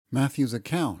Matthew's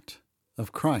account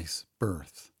of Christ's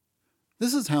birth.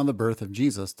 This is how the birth of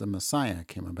Jesus the Messiah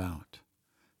came about.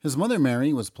 His mother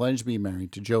Mary was pledged to be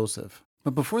married to Joseph,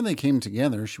 but before they came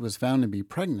together, she was found to be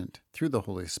pregnant through the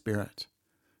Holy Spirit.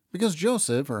 Because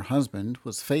Joseph, her husband,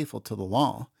 was faithful to the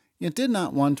law, yet did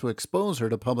not want to expose her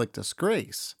to public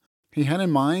disgrace, he had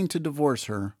in mind to divorce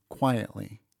her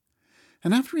quietly.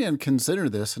 And after he had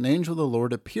considered this, an angel of the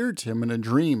Lord appeared to him in a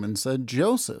dream and said,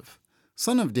 "Joseph,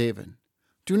 son of David,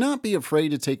 do not be afraid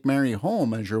to take Mary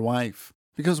home as your wife,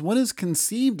 because what is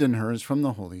conceived in her is from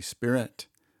the Holy Spirit.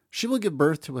 She will give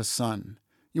birth to a son.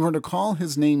 You are to call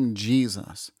his name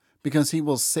Jesus, because he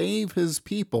will save his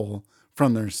people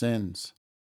from their sins."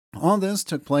 All this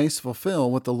took place to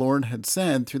fulfill what the Lord had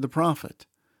said through the prophet.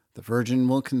 The virgin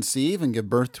will conceive and give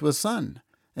birth to a son,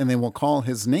 and they will call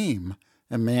his name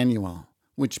Emmanuel,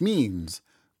 which means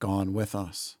God with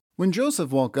us. When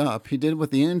Joseph woke up, he did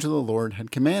what the angel of the Lord had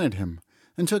commanded him,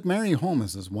 and took Mary home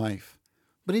as his wife.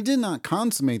 But he did not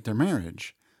consummate their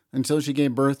marriage until she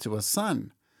gave birth to a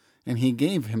son, and he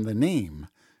gave him the name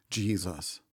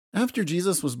Jesus. After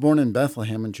Jesus was born in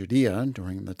Bethlehem in Judea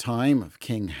during the time of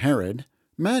King Herod,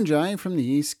 Magi from the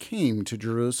east came to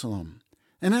Jerusalem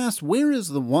and asked, "Where is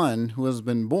the one who has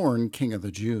been born King of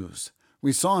the Jews?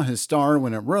 We saw his star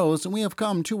when it rose, and we have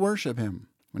come to worship him."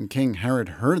 When King Herod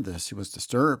heard this, he was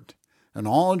disturbed, and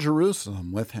all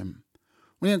Jerusalem with him.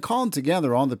 When he had called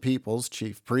together all the people's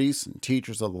chief priests and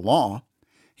teachers of the law,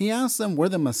 he asked them where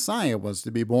the Messiah was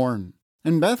to be born.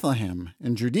 "In Bethlehem,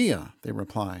 in Judea," they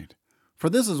replied, "for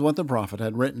this is what the prophet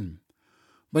had written.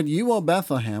 But you, O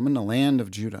Bethlehem, in the land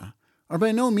of Judah, are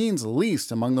by no means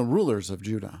least among the rulers of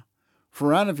Judah.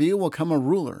 For out of you will come a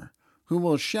ruler, who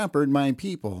will shepherd my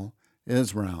people,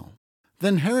 Israel."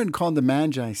 Then Herod called the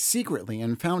Magi secretly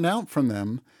and found out from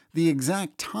them the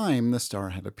exact time the star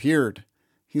had appeared.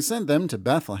 He sent them to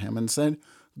Bethlehem and said,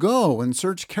 "Go and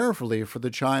search carefully for the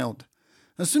child.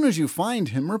 As soon as you find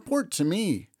him, report to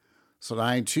me, so that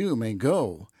I too may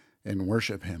go and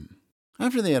worship him."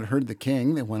 After they had heard the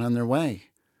king, they went on their way.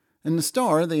 And the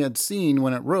star they had seen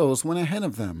when it rose went ahead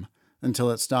of them,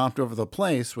 until it stopped over the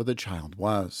place where the child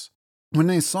was. When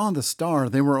they saw the star,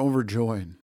 they were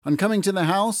overjoyed. On coming to the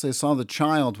house, they saw the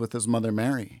child with his mother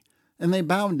Mary, and they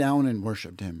bowed down and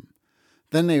worshipped him.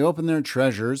 Then they opened their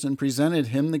treasures and presented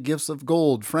him the gifts of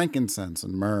gold, frankincense,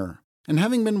 and myrrh. And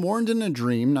having been warned in a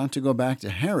dream not to go back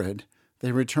to Herod,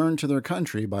 they returned to their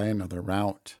country by another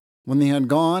route. When they had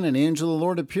gone, an angel of the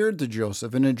Lord appeared to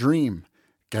Joseph in a dream.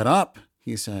 "Get up,"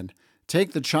 he said,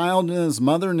 "take the child and his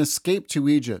mother and escape to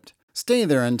Egypt. Stay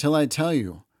there until I tell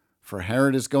you, for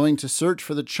Herod is going to search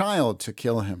for the child to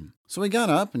kill him." So he got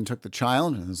up and took the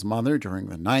child and his mother during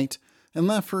the night and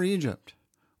left for Egypt,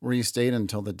 where he stayed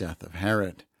until the death of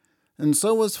Herod. And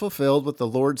so was fulfilled what the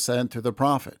Lord said through the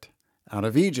prophet, "Out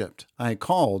of Egypt I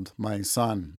called my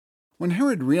son." When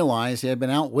Herod realized he had been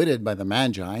outwitted by the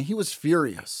Magi, he was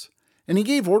furious, and he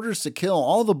gave orders to kill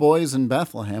all the boys in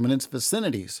Bethlehem and its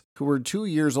vicinities who were 2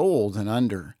 years old and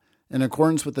under, in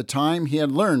accordance with the time he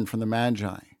had learned from the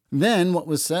Magi. Then what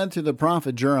was said through the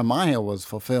prophet Jeremiah was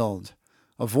fulfilled.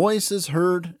 "A voice is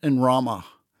heard in Ramah,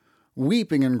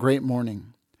 weeping in great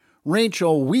mourning,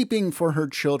 Rachel weeping for her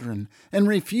children and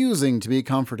refusing to be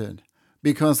comforted,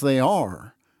 because they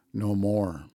are no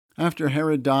more." After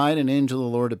Herod died, an angel of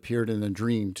the Lord appeared in a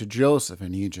dream to Joseph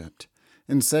in Egypt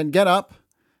and said, "Get up,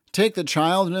 take the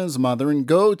child and his mother and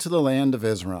go to the land of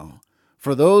Israel,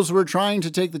 for those who are trying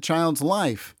to take the child's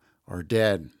life are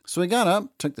dead." So he got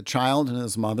up, took the child and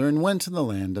his mother, and went to the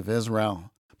land of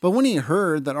Israel. But when he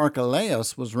heard that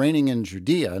Archelaus was reigning in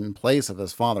Judea in place of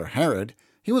his father Herod,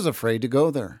 he was afraid to go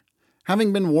there.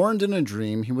 Having been warned in a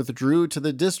dream, he withdrew to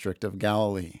the district of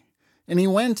Galilee. And he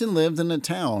went and lived in a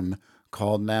town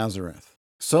called Nazareth.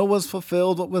 So was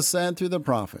fulfilled what was said through the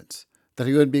prophets, that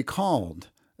he would be called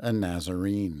a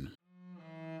Nazarene.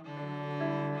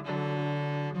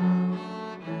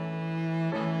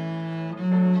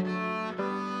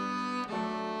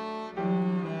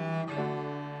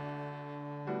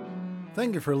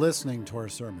 Thank you for listening to our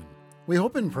sermon. We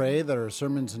hope and pray that our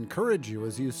sermons encourage you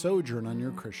as you sojourn on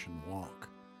your Christian walk.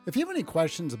 If you have any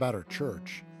questions about our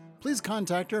church, please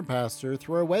contact our pastor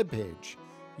through our webpage,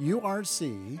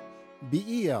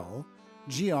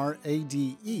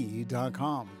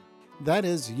 urcbelgrade.com. That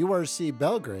is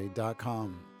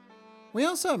urcbelgrade.com. We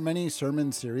also have many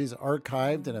sermon series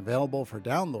archived and available for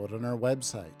download on our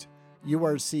website,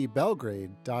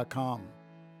 urcbelgrade.com.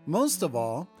 Most of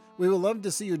all, we would love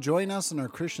to see you join us in our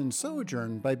Christian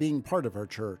sojourn by being part of our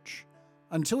church.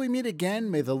 Until we meet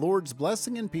again, may the Lord's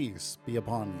blessing and peace be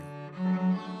upon you.